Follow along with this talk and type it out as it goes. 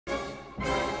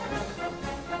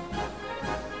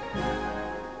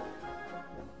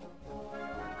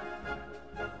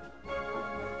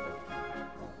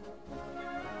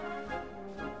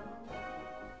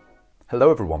Hello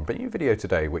everyone, bringing you a video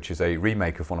today which is a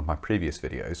remake of one of my previous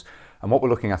videos, and what we're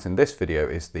looking at in this video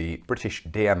is the British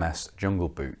DMS Jungle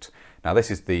Boot. Now this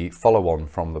is the follow-on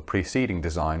from the preceding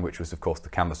design, which was of course the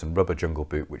canvas and rubber Jungle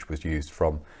Boot, which was used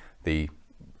from the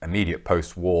immediate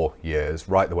post-war years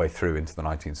right the way through into the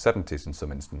 1970s in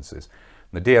some instances.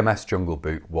 And the DMS Jungle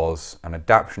Boot was an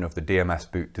adaptation of the DMS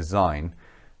boot design,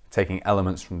 taking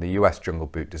elements from the US Jungle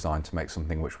Boot design to make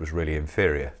something which was really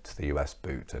inferior to the US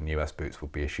boot, and US boots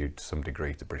would be issued to some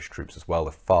degree to British troops as well.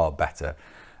 They're far better,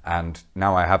 and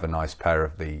now I have a nice pair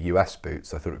of the US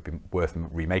boots. I thought it would be worth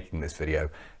remaking this video,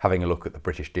 having a look at the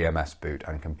British DMS boot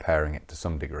and comparing it to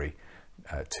some degree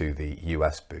to the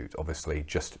US boot, obviously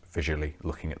just visually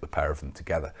looking at the pair of them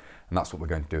together, and that's what we're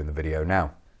going to do in the video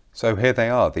now. So here they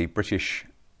are, the British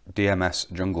DMS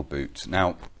Jungle Boot.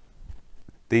 Now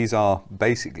these are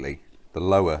basically the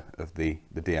lower of the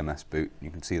DMS boot. You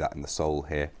can see that in the sole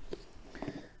here.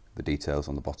 The details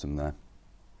on the bottom there.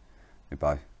 Made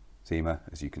by Zima,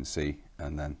 as you can see,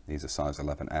 and then these are size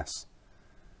 11S.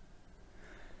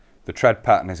 The tread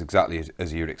pattern is exactly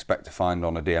as you'd expect to find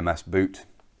on a DMS boot,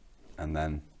 and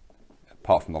then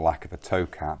apart from the lack of a toe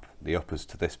cap, the uppers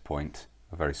to this point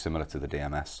are very similar to the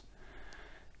DMS.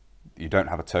 You don't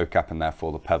have a toe cap, and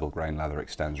therefore the pebble grain leather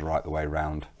extends right the way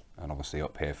round, and obviously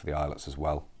up here for the eyelets as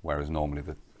well, whereas normally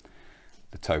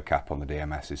the toe cap on the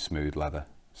DMS is smooth leather,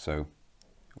 so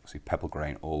obviously pebble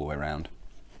grain all the way around.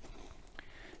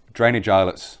 Drainage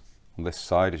eyelets on this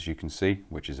side, as you can see,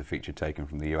 which is a feature taken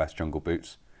from the US Jungle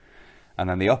Boots, and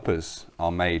then the uppers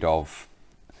are made of,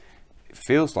 it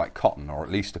feels like cotton, or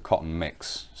at least a cotton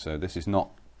mix, so this is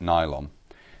not nylon.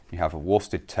 You have a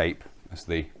worsted tape as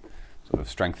the sort of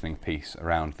strengthening piece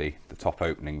around the top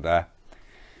opening there.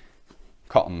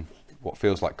 Cotton, what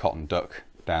feels like cotton duck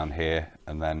down here,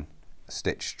 and then a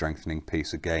stitch strengthening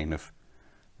piece again of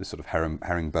this sort of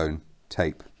herringbone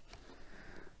tape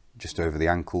just over the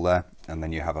ankle there, and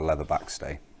then you have a leather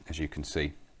backstay, as you can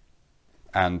see.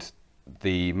 And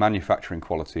the manufacturing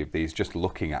quality of these, just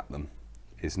looking at them,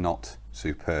 is not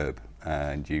superb,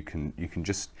 and you can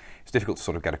just, it's difficult to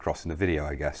sort of get across in the video,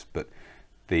 I guess, but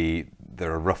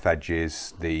there are rough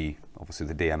edges, obviously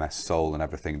the DMS sole and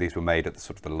everything. These were made at the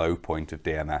sort of the low point of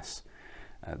DMS.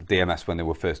 The DMS, when they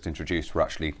were first introduced, were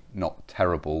actually not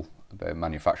terrible. Their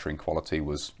manufacturing quality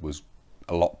was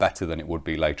a lot better than it would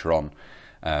be later on.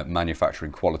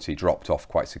 Manufacturing quality dropped off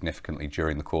quite significantly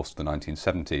during the course of the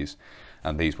 1970s,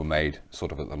 and these were made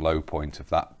sort of at the low point of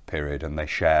that period, and they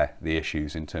share the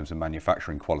issues in terms of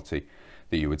manufacturing quality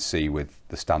that you would see with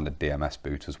the standard DMS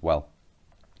boot as well.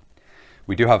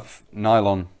 We do have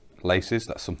nylon laces,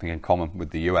 that's something in common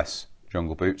with the US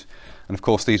Jungle Boot, and of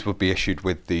course these would be issued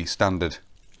with the standard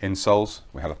insoles.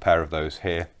 We have a pair of those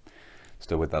here,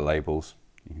 still with their labels.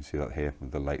 You can see that here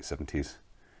with the late 70s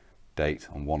date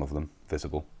on one of them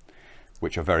visible,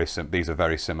 which are these are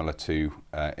very similar to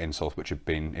insoles which have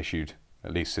been issued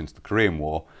at least since the Korean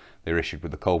War. They're issued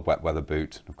with the cold wet weather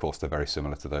boot. Of course they're very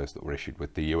similar to those that were issued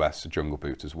with the US Jungle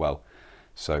Boot as well.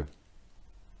 So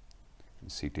you can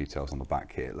see details on the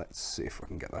back here. Let's see if I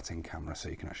can get that in camera so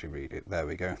you can actually read it. There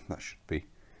we go. That should be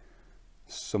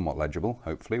somewhat legible,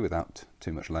 hopefully, without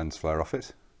too much lens flare off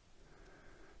it.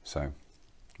 So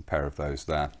a pair of those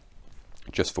there,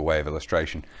 just for way of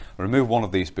illustration. I'll remove one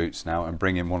of these boots now and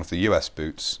bring in one of the US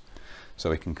boots so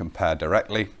we can compare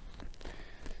directly.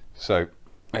 So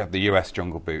we have the US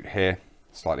Jungle Boot here,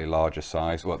 slightly larger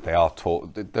size. Well, they are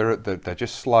tall. They're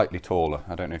just slightly taller.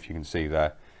 I don't know if you can see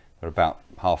there. They're about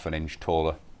half an inch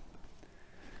taller,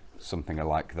 something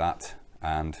like that.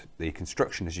 And the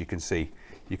construction, as you can see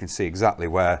exactly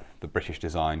where the British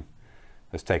design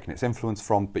has taken its influence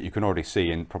from, but you can already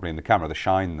see probably in the camera the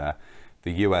shine there.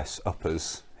 The US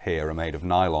uppers here are made of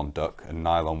nylon duck and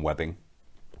nylon webbing,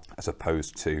 as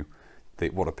opposed to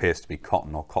what appears to be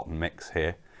cotton or cotton mix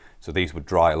here. So these would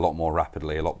dry a lot more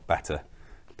rapidly, a lot better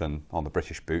than on the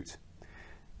British boot.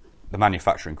 The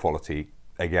manufacturing quality,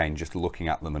 again, just looking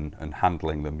at them and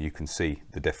handling them, you can see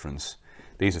the difference.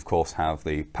 These of course have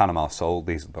the Panama sole.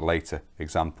 These are the later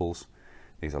examples.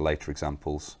 These are later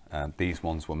examples. These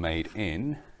ones were made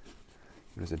in,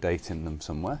 there's a date in them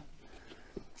somewhere.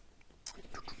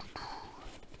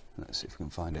 Let's see if we can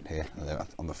find it here. They're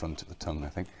on the front of the tongue, I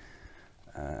think.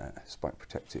 Spike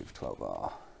protective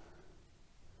 12R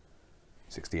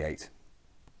 68.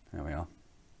 There we are.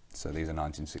 So these are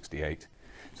 1968.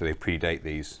 So they predate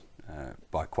these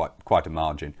by quite a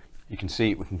margin. You can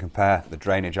see we can compare the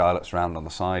drainage eyelets round on the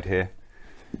side here.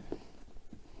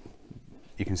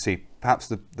 You can see perhaps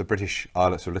the British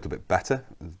eyelets are a little bit better.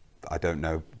 I don't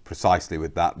know precisely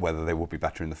with that whether they would be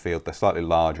better in the field. They're slightly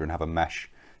larger and have a mesh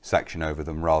section over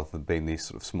them rather than being these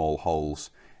sort of small holes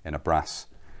in a brass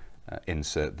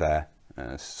insert there,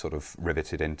 sort of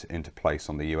riveted into place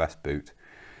on the US boot.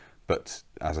 But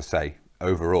as I say,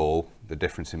 overall, the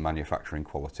difference in manufacturing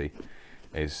quality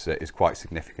is quite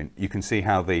significant. You can see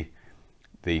how the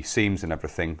seams and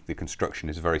everything, the construction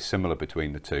is very similar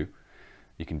between the two.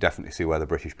 You can definitely see where the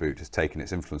British boot has taken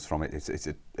its influence from it. It's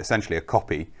essentially a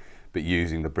copy, but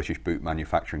using the British boot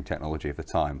manufacturing technology of the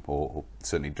time, or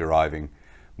certainly deriving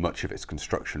much of its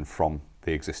construction from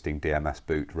the existing DMS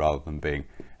boot rather than being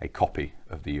a copy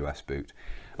of the US boot.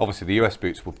 Obviously the US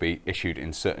boots would be issued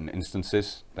in certain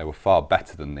instances. They were far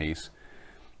better than these,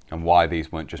 and why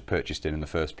these weren't just purchased in the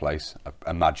first place, I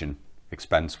imagine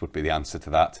expense would be the answer to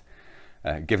that.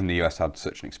 Given the US had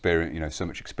such an experience, so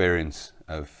much experience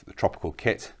of the tropical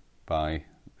kit by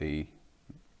the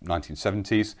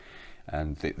 1970s,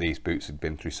 and these boots had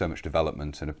been through so much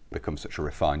development and have become such a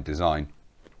refined design,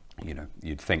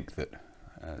 you'd think that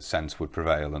sense would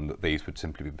prevail and that these would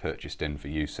simply be purchased in for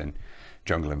use in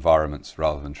jungle environments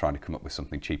rather than trying to come up with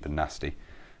something cheap and nasty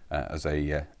as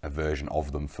a version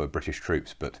of them for British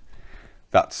troops. But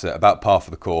that's about par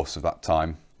for the course of that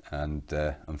time, and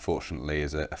unfortunately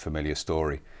is a familiar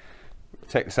story.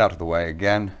 Take this out of the way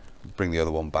again, bring the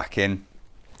other one back in.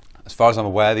 As far as I'm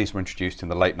aware, these were introduced in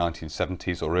the late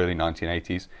 1970s or early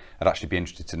 1980s. I'd actually be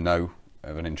interested to know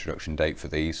of an introduction date for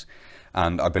these,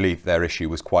 and I believe their issue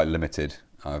was quite limited.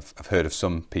 I've heard of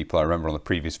some people, I remember on the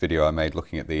previous video I made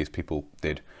looking at these, people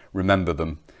did remember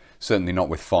them, certainly not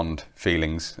with fond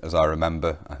feelings as I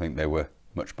remember. I think they were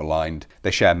much maligned.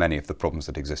 They share many of the problems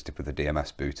that existed with the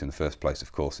DMS boot in the first place,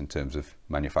 of course, in terms of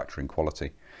manufacturing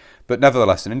quality. But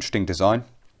nevertheless, an interesting design,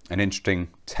 an interesting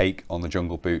take on the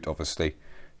jungle boot, obviously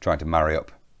trying to marry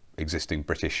up existing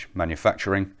British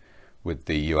manufacturing with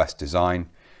the US design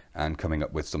and coming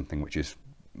up with something which is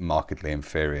markedly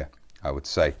inferior, I would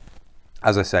say.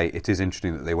 As I say, it is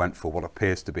interesting that they went for what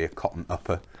appears to be a cotton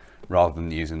upper rather than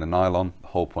using the nylon. The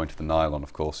whole point of the nylon,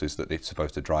 of course, is that it's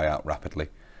supposed to dry out rapidly.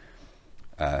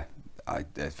 A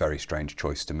very strange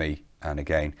choice to me. And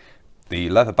again,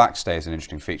 the leather backstay is an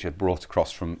interesting feature brought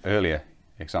across from earlier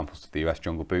examples of the US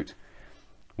jungle boot.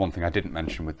 One thing I didn't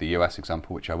mention with the US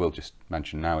example, which I will just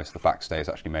mention now, is the backstay is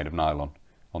actually made of nylon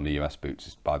on the US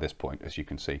boots by this point, as you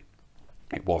can see.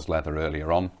 It was leather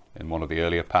earlier on in one of the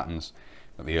earlier patterns,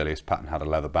 but the earliest pattern had a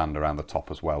leather band around the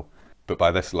top as well. But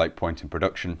by this late point in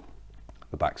production,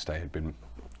 the backstay had been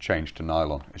changed to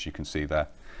nylon, as you can see there.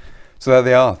 So there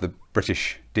they are, the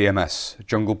British DMS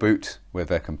jungle boot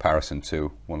with a comparison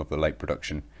to one of the late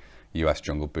production US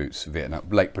jungle boots,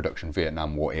 late production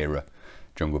Vietnam War era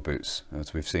jungle boots,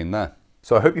 as we've seen there.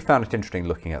 So I hope you found it interesting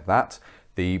looking at that.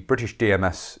 The British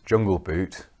DMS jungle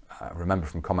boot, remember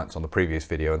from comments on the previous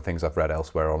video and things I've read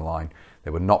elsewhere online,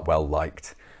 they were not well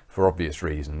liked for obvious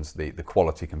reasons. The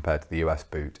quality compared to the US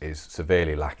boot is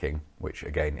severely lacking, which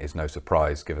again is no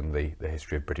surprise given the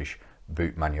history of British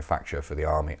boot manufacture for the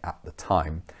army at the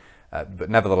time. But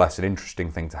nevertheless, an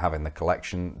interesting thing to have in the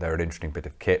collection. They're an interesting bit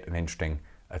of kit, an interesting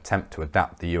attempt to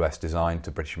adapt the US design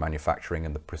to British manufacturing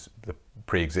and the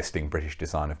pre-existing British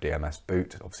design of DMS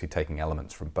boot, obviously taking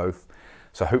elements from both.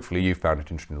 So hopefully you found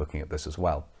it interesting looking at this as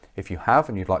well. If you have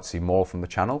and you'd like to see more from the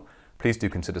channel, please do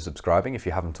consider subscribing if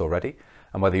you haven't already.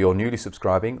 And whether you're newly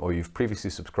subscribing or you've previously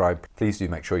subscribed, please do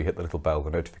make sure you hit the little bell, the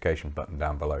notification button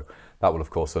down below. That will of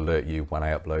course alert you when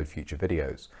I upload future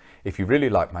videos. If you really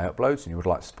like my uploads and you would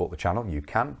like to support the channel, you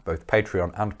can. Both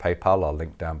Patreon and PayPal are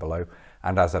linked down below.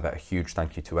 And as ever, a huge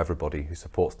thank you to everybody who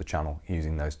supports the channel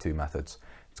using those two methods.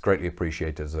 It's greatly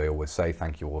appreciated, as I always say.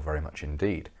 Thank you all very much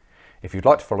indeed. If you'd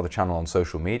like to follow the channel on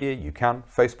social media, you can.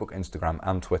 Facebook, Instagram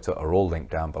and Twitter are all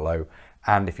linked down below.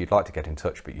 And if you'd like to get in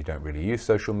touch but you don't really use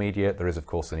social media, there is of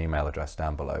course an email address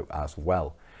down below as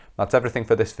well. That's everything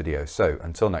for this video, so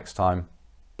until next time,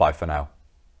 bye for now.